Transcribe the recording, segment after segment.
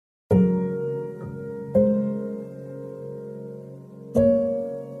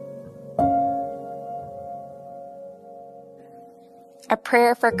A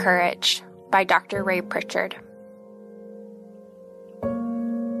Prayer for Courage by Dr. Ray Pritchard.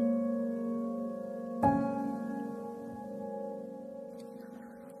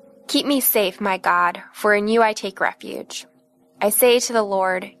 Keep me safe, my God, for in you I take refuge. I say to the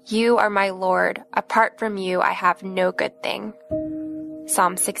Lord, you are my Lord. Apart from you, I have no good thing.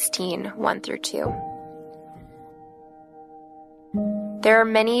 Psalm 16, 1-2. There are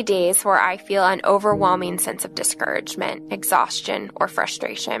many days where I feel an overwhelming sense of discouragement, exhaustion, or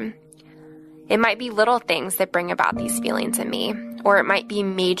frustration. It might be little things that bring about these feelings in me, or it might be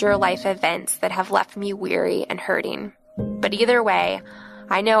major life events that have left me weary and hurting. But either way,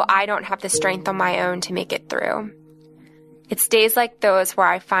 I know I don't have the strength on my own to make it through. It's days like those where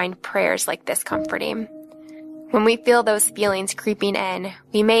I find prayers like this comforting. When we feel those feelings creeping in,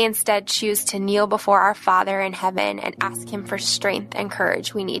 we may instead choose to kneel before our Father in heaven and ask Him for strength and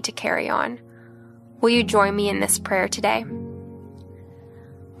courage we need to carry on. Will you join me in this prayer today?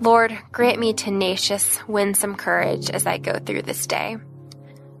 Lord, grant me tenacious, winsome courage as I go through this day.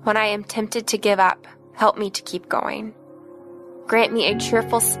 When I am tempted to give up, help me to keep going. Grant me a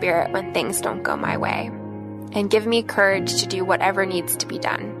cheerful spirit when things don't go my way, and give me courage to do whatever needs to be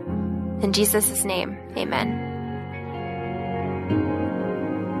done. In Jesus' name, amen.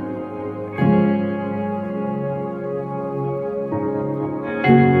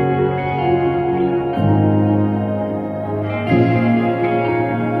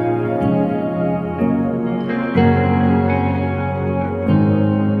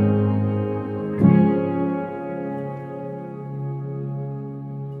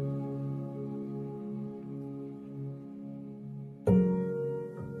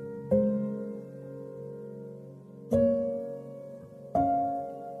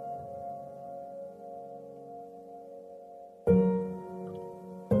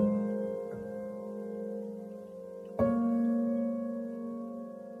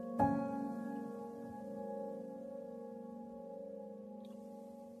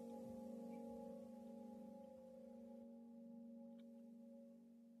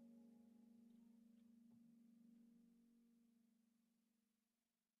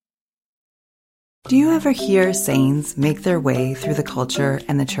 Do you ever hear sayings make their way through the culture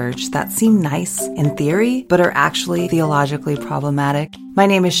and the church that seem nice in theory, but are actually theologically problematic? My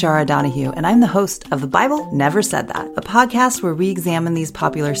name is Shara Donahue, and I'm the host of The Bible Never Said That, a podcast where we examine these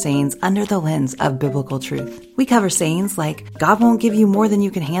popular sayings under the lens of biblical truth. We cover sayings like, God won't give you more than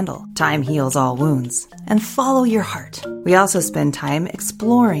you can handle, time heals all wounds, and follow your heart. We also spend time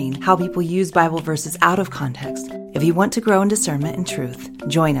exploring how people use Bible verses out of context. If you want to grow in discernment and truth,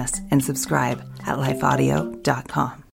 join us and subscribe at lifeaudio.com.